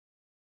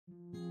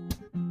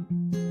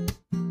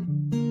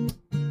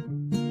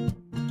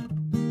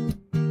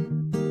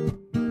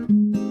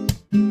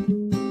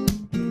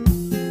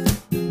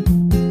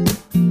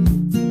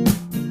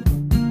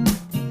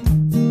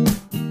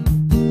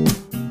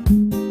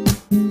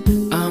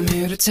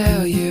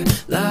tell you,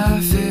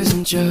 life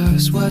isn't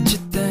just what you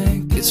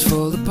think. It's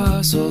full of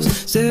puzzles,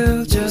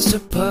 still just a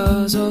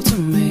puzzle to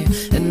me.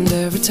 And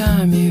every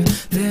time you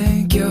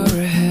think you're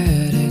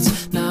ahead,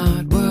 it's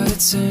not what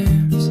it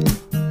seems.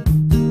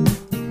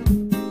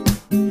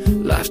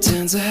 Life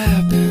tends to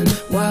happen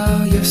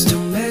while you're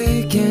still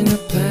making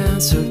your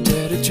plans. So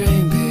dare to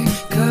dream big,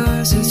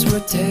 'cause it's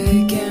worth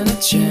taking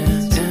a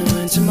chance. And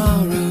when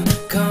tomorrow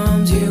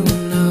comes, you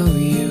will know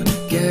you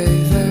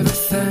gave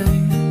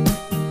everything.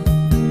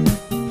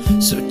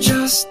 So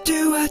just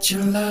do what you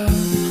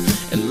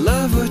love and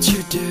love what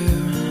you do.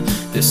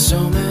 There's so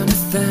many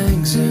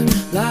things in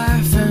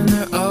life and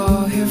they're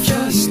all here for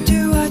you. Just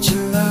do what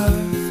you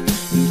love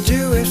and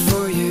do it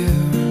for you.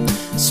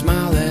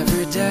 Smile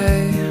every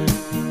day.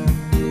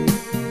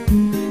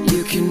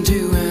 You can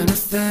do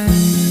anything.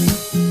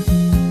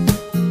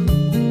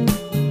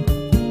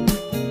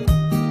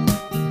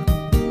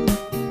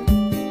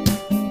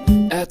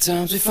 At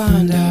times we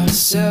find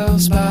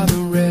ourselves by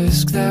the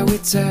risk that we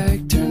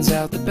take. Turns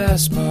out the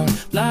best part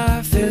of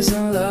life is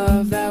the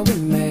love that we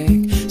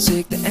make.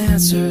 Seek the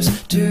answers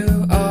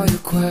to all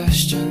your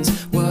questions.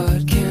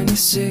 What can you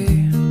see?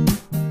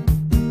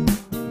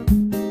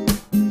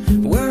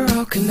 We're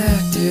all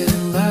connected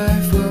in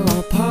life, we're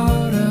all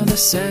part of the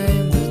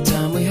same. The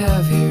time we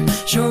have here,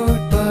 short,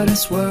 but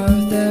it's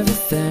worth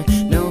everything.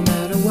 No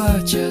matter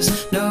what,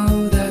 just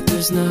know that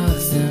there's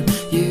nothing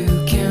you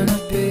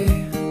cannot be.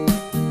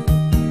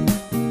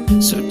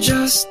 So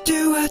just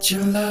do what you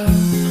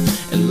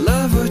love and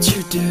love what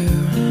you do.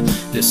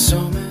 There's so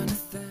many